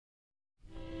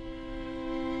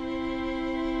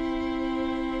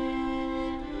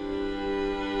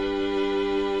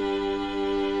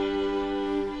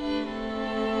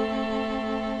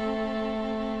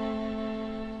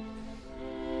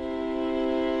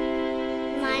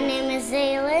name is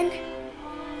Zaylin,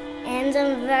 and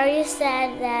I'm very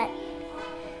sad that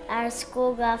our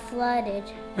school got flooded.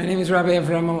 My name is Rabbi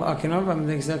Avremel Akinov. I'm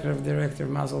the Executive Director of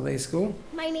Mazel Day School.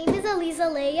 My name is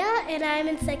Aliza Leia, and I'm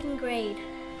in 2nd grade.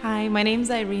 Hi, my name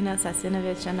is Irina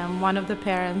Sasinovich, and I'm one of the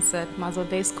parents at Mazel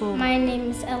Day School. My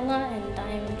name is Ella, and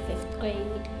I'm in 5th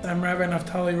grade. I'm Rabbi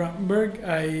Naftali Rottenberg.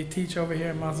 I teach over here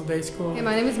at Mazel Day School. Hey,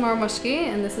 my name is Mara Mushki,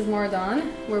 and this is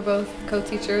Moradon. We're both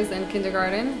co-teachers in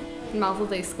kindergarten in Mazel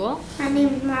Day School. My name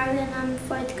is Marvin. I'm in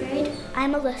 4th grade.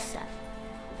 I'm Alyssa.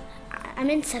 I'm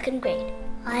in 2nd grade.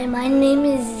 Hi, my name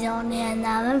is Zoni, and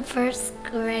I'm in 1st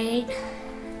grade,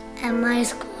 and my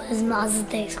school is Mazel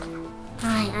Day School.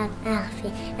 Hi, I'm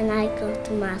Alfie, and I go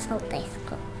to Mazel Day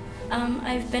School.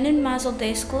 I've been in Mazel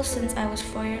Day School since I was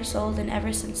 4 years old, and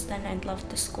ever since then I loved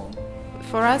the school.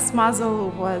 For us, Mazel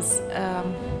was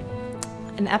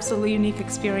an absolutely unique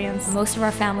experience. Most of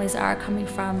our families are coming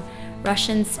from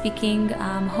Russian-speaking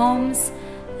homes,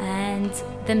 and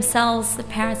themselves, the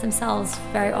parents themselves,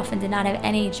 very often did not have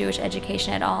any Jewish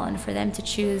education at all, and for them to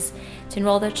choose to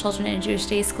enroll their children in a Jewish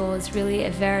day school is really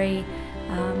a very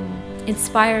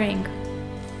inspiring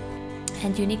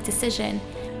and unique decision.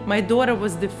 My daughter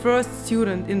was the first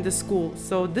student in the school,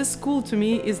 so this school to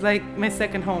me is like my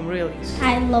second home, really.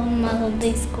 I love Mazel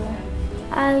Day School.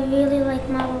 I really like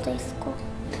Mazel Day School.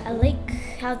 I like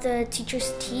how the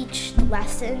teachers teach the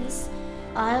lessons.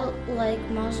 I like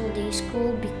Mazel Day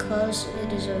School because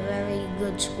it is a very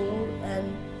good school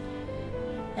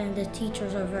and the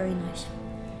teachers are very nice.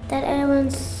 That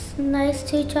everyone's nice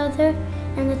to each other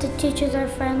and that the teachers are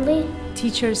friendly.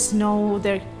 Teachers know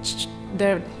their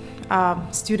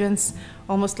students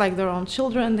almost like their own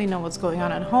children. They know what's going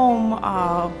on at home,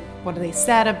 what are they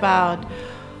sad about,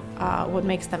 what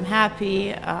makes them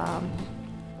happy,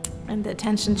 and the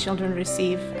attention children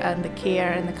receive and the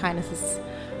care and the kindness is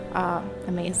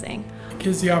amazing. It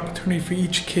gives the opportunity for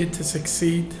each kid to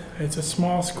succeed. It's a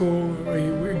small school where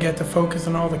you get to focus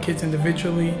on all the kids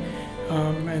individually,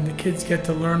 and the kids get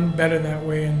to learn better that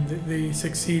way, and they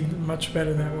succeed much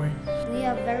better that way. We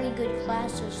have very good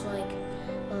classes like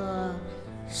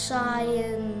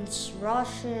science,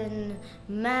 Russian,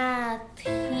 math,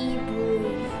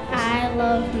 Hebrew. I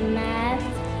love math,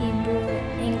 Hebrew,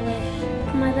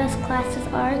 English. My best class is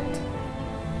art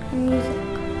and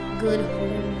music. Good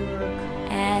homework.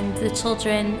 And the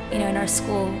children, in our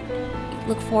school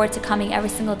look forward to coming every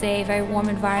single day. Very warm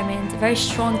environment, a very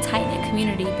strong, tight-knit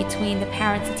community between the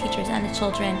parents, the teachers, and the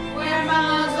children. We're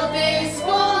Mazel Day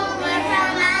School. We're from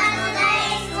Mazel Day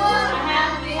School.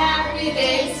 Happy, happy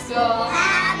day school.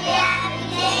 Happy, happy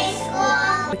day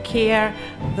school. The care,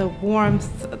 the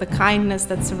warmth, the kindness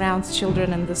that surrounds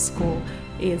children in this school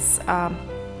is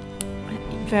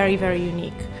very, very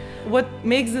unique. What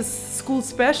makes this school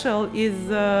special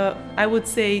is, I would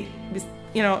say,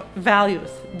 values.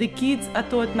 The kids are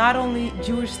taught not only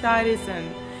Jewish studies and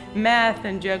math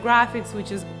and geographics,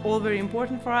 which is all very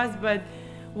important for us, but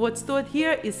what's taught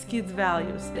here is kids'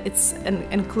 values. It's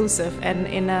inclusive, and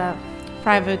in a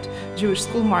private Jewish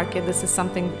school market, this is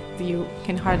something that you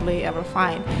can hardly ever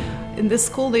find. In this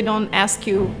school, they don't ask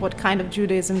you what kind of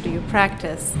Judaism do you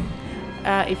practice.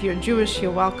 If you're Jewish,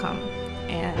 you're welcome.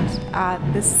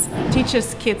 And this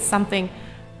teaches kids something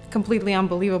completely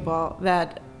unbelievable,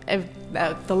 that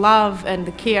the love and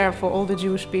the care for all the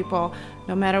Jewish people,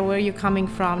 no matter where you're coming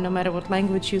from, no matter what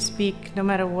language you speak, no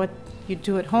matter what you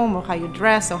do at home or how you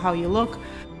dress or how you look.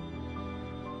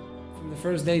 From the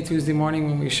first day, Tuesday morning,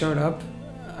 when we showed up,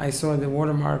 I saw the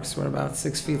watermarks were about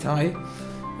 6 feet high,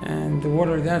 and the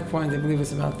water at that point, I believe,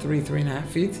 was about 3.5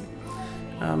 feet.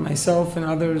 Myself and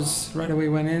others right away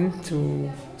went in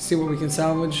to see what we can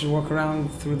salvage, walk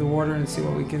around through the water and see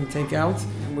what we can take out.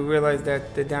 We realized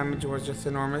that the damage was just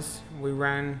enormous. We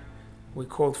ran, we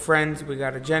called friends, we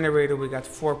got a generator, we got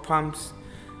 4 pumps.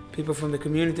 People from the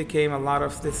community came, a lot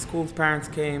of the school's parents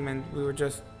came, and we were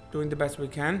just doing the best we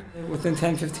can. Within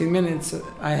 10-15 minutes,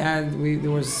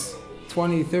 there was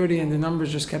 20, 30, and the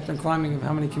numbers just kept on climbing of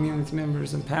how many community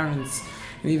members and parents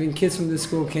and even kids from the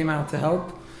school came out to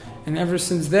help. And ever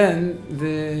since then,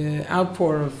 the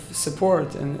outpour of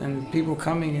support and people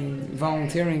coming and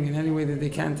volunteering in any way that they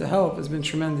can to help has been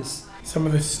tremendous. Some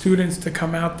of the students to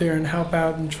come out there and help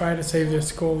out and try to save their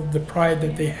school, the pride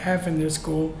that they have in their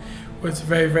school, was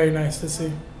very, very nice to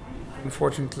see.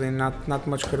 Unfortunately, not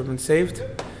much could have been saved.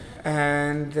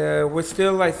 And we're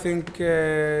still, I think,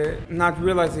 not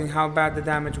realizing how bad the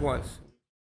damage was.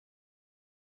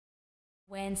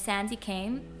 When Sandy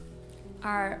came,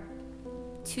 our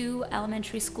 2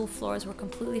 elementary school floors were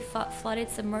completely flooded,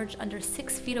 submerged under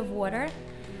 6 feet of water.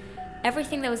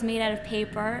 Everything that was made out of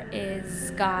paper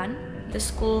is gone. The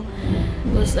school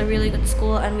was a really good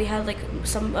school, and we had like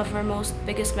some of our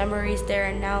biggest memories there,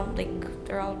 and now like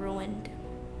they're all ruined.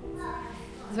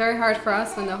 It's very hard for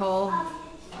us when the whole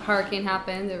hurricane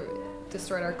happened. It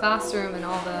destroyed our classroom and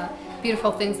all the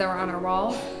beautiful things that were on our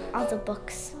wall. All the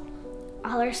books,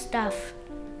 all our stuff,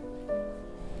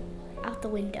 out the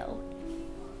window.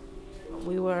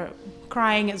 We were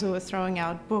crying as we were throwing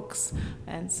out books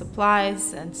and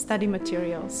supplies and study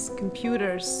materials,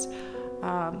 computers,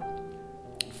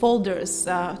 folders,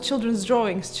 children's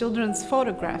drawings, children's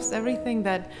photographs, everything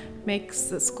that makes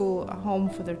the school a home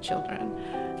for their children.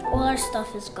 All our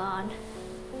stuff is gone.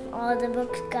 All the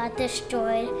books got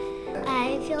destroyed.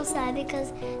 I feel sad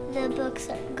because the books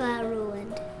got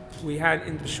ruined. We had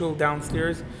in the shul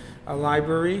downstairs a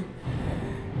library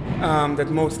that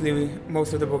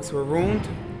most of the books were ruined.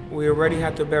 We already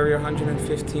had to bury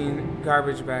 115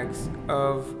 garbage bags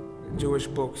of Jewish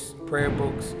books, prayer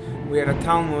books. We had a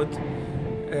Talmud,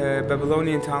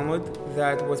 Babylonian Talmud,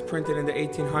 that was printed in the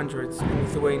 1800s in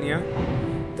Lithuania,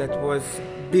 that was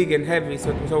big and heavy, so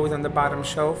it was always on the bottom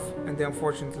shelf, and they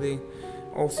unfortunately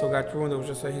also got ruined. It was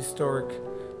just a historic,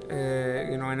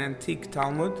 an antique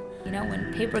Talmud. You know,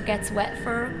 when paper gets wet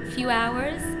for a few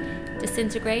hours,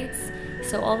 disintegrates.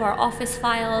 So all of our office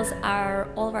files,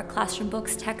 all of our classroom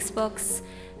books, textbooks,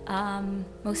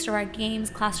 most of our games,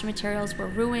 classroom materials were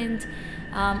ruined.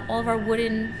 All of our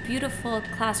wooden, beautiful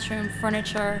classroom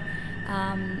furniture,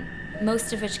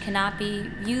 most of which cannot be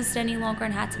used any longer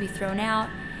and had to be thrown out.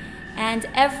 And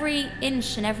every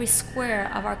inch and every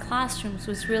square of our classrooms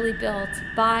was really built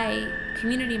by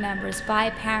community members,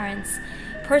 by parents,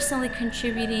 personally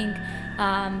contributing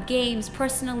games,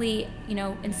 personally,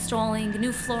 installing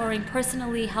new flooring,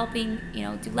 personally helping,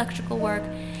 do electrical work.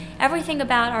 Everything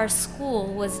about our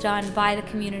school was done by the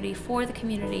community, for the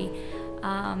community.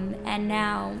 And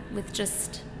now, with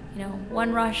just,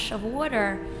 one rush of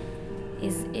water,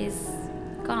 is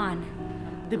gone.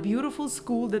 The beautiful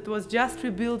school that was just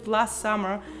rebuilt last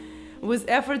summer was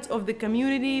efforts of the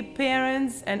community,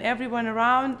 parents, and everyone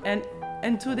around, and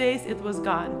in 2 days it was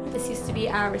gone. This used to be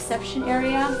our reception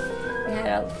area. We had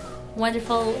a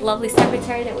wonderful, lovely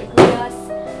secretary that would greet us.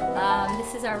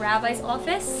 This is our rabbi's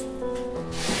office.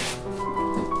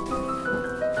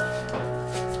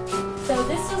 So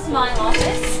this was my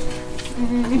office,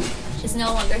 which is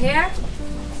no longer here.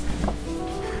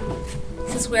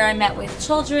 This is where I met with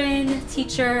children,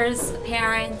 teachers,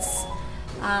 parents.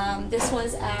 This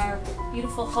was our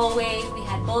beautiful hallway. We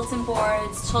had bulletin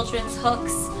boards, children's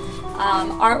hooks,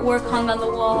 artwork hung on the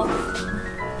wall.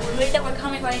 The way that we're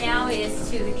coming right now is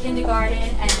to the kindergarten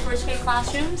and first grade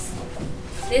classrooms.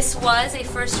 This was a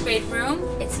first grade room.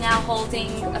 It's now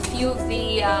holding a few of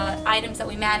the items that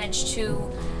we managed to,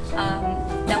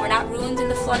 that were not ruined in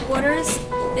the floodwaters.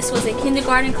 This was a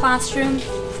kindergarten classroom.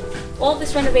 All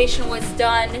this renovation was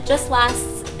done just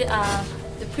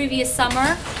the previous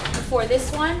summer before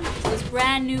this one. It was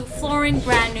brand new flooring,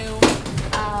 brand new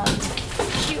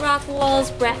sheetrock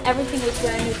walls, everything was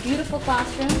brand new, beautiful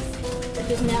classrooms, which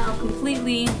is now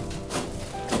completely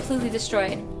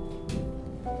destroyed.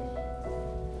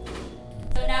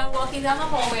 So now walking down the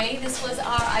hallway, this was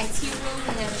our IT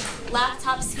room. We have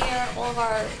laptops here, all of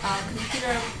our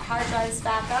computer hard drives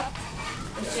back up,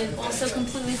 which is also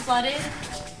completely flooded.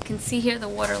 You can see here the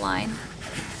water line.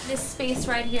 This space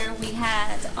right here, we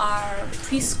had our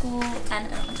preschool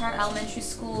and our elementary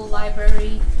school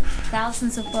library,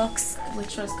 thousands of books,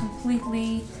 which was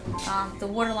completely, the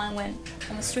water line went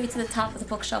almost straight to the top of the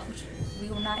bookshelf, which we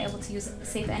were not able to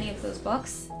save any of those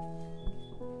books.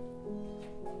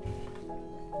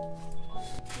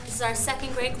 This is our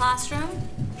second grade classroom.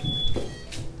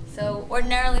 So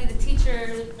ordinarily the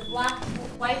black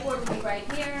whiteboard would be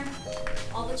right here.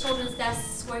 All the children's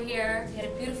desks were here. We had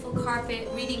a beautiful carpet,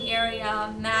 reading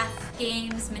area, math,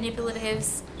 games,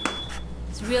 manipulatives.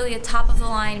 It's really a top of the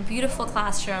line, beautiful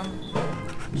classroom.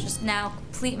 It's just now a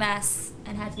complete mess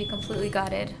and had to be completely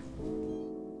gutted.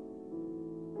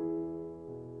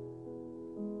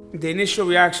 The initial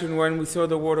reaction when we saw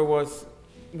the water was,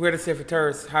 we're the Sefer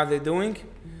terrorists, how are they doing?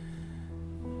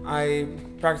 I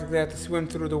practically had to swim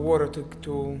through the water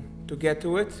to get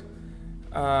to it.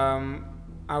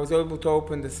 I was able to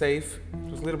open the safe.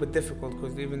 It was a little bit difficult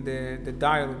because even the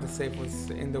dial of the safe was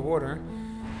in the water.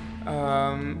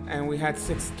 And we had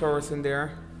 6 Torahs in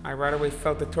there. I right away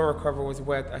felt the Torah cover was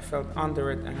wet. I felt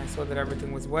under it and I saw that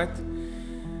everything was wet.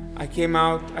 I came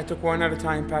out, I took one at a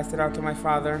time, passed it out to my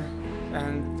father,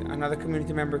 and another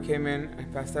community member came in. I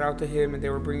passed it out to him and they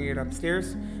were bringing it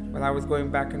upstairs while I was going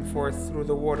back and forth through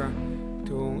the water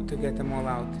to get them all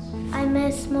out. I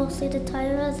miss mostly the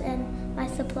Torahs and my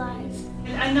supplies.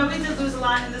 I know we did lose a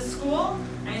lot in the school,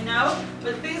 I know,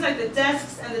 but things like the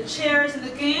desks and the chairs and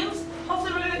the games,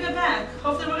 hopefully we're going to get back.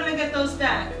 Hopefully we're going to get those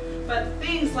back. But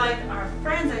things like our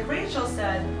friends, like Rachel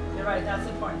said, you're right, that's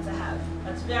important to have.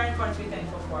 That's very important to be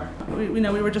thankful for.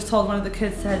 We were just told, one of the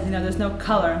kids said, there's no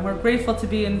color. And we're grateful to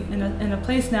be in a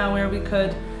place now where we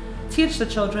could teach the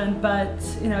children, but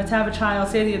to have a child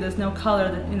say to you there's no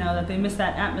color, that they miss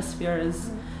that atmosphere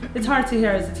it's hard to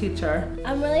hear as a teacher.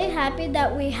 I'm really happy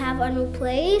that we have a new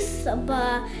place,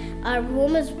 but our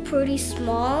room is pretty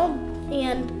small,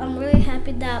 and I'm really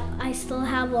happy that I still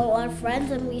have all our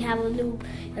friends and we have a new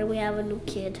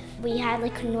kid. We had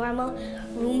like a normal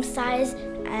room size,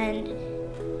 and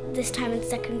this time in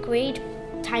second grade,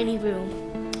 tiny room.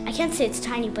 I can't say it's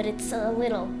tiny, but it's a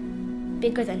little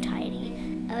bigger than tiny.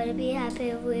 I would be happy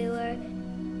if we were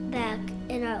back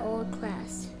in our old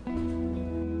class.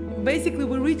 Basically,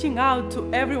 we're reaching out to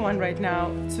everyone right now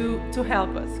to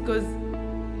help us, because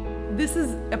this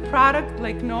is a product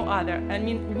like no other. I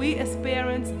mean, we as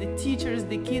parents, the teachers,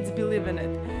 the kids believe in it.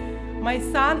 My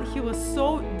son, he was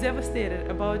so devastated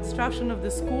about destruction of the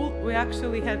school. We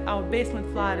actually had our basement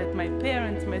flooded, my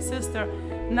parents, my sister.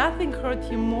 Nothing hurt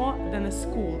him more than a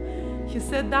school. He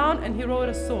sat down and he wrote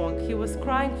a song. He was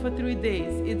crying for 3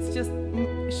 days. It's just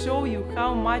show you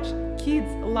how much kids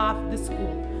love the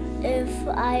school. If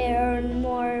I earn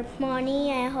more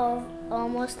money, I hope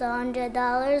almost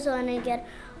 $100. When I get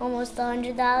almost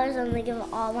 $100, I'm gonna give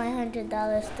all my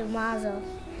 $100 to Mazel.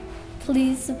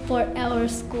 Please support our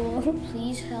school.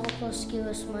 Please help us, give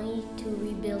us money to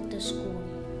rebuild the school.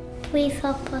 Please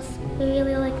help us. We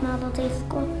really like Mazel Day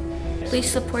School.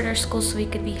 Please support our school so we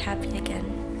could be happy again.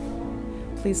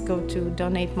 Please go to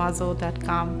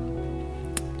donatemazel.com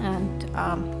and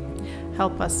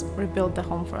help us rebuild the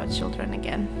home for our children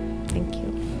again. Thank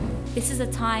you. This is a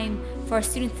time for our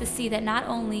students to see that not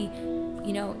only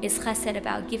is chesed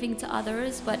about giving to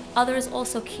others, but others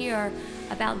also care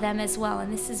about them as well.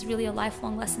 And this is really a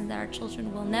lifelong lesson that our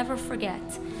children will never forget.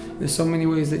 There's so many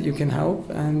ways that you can help,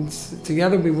 and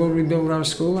together we will rebuild our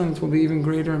school, and it will be even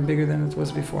greater and bigger than it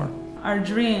was before. Our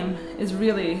dream is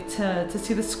really to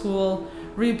see the school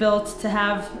rebuilt, to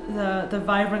have the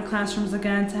vibrant classrooms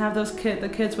again, to have the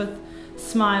kids with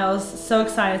smiles, so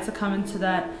excited to come into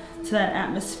that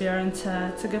atmosphere, and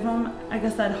to give them, I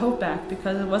guess, that hope back,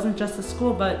 because it wasn't just a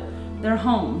school, but their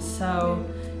homes. So,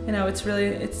 it's really,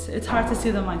 it's hard to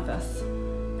see them like this.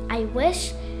 I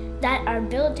wish that our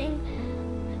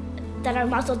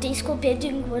Mazel Day School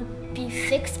building would be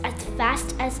fixed as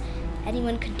fast as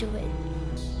anyone could do it.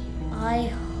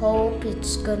 I hope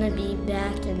it's gonna be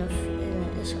back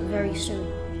very soon.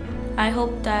 I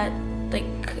hope that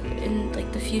in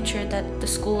the future that the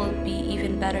school will be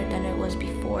even better than it was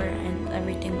before, and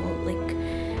everything will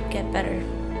get better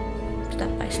step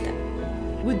by step.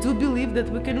 We do believe that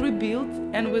we can rebuild,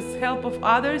 and with help of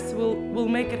others we'll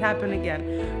make it happen again,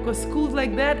 because schools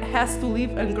like that has to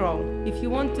live and grow. If you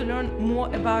want to learn more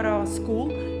about our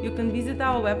school, you can visit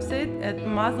our website at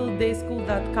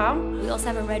mazeldayschool.com. We also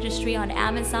have a registry on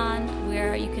Amazon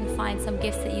where you can find some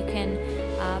gifts that you can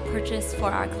purchase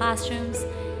for our classrooms.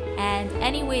 And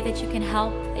any way that you can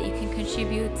help, that you can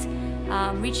contribute,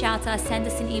 reach out to us, send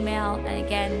us an email, and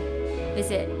again,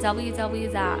 visit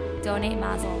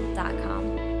www.donatemazel.com.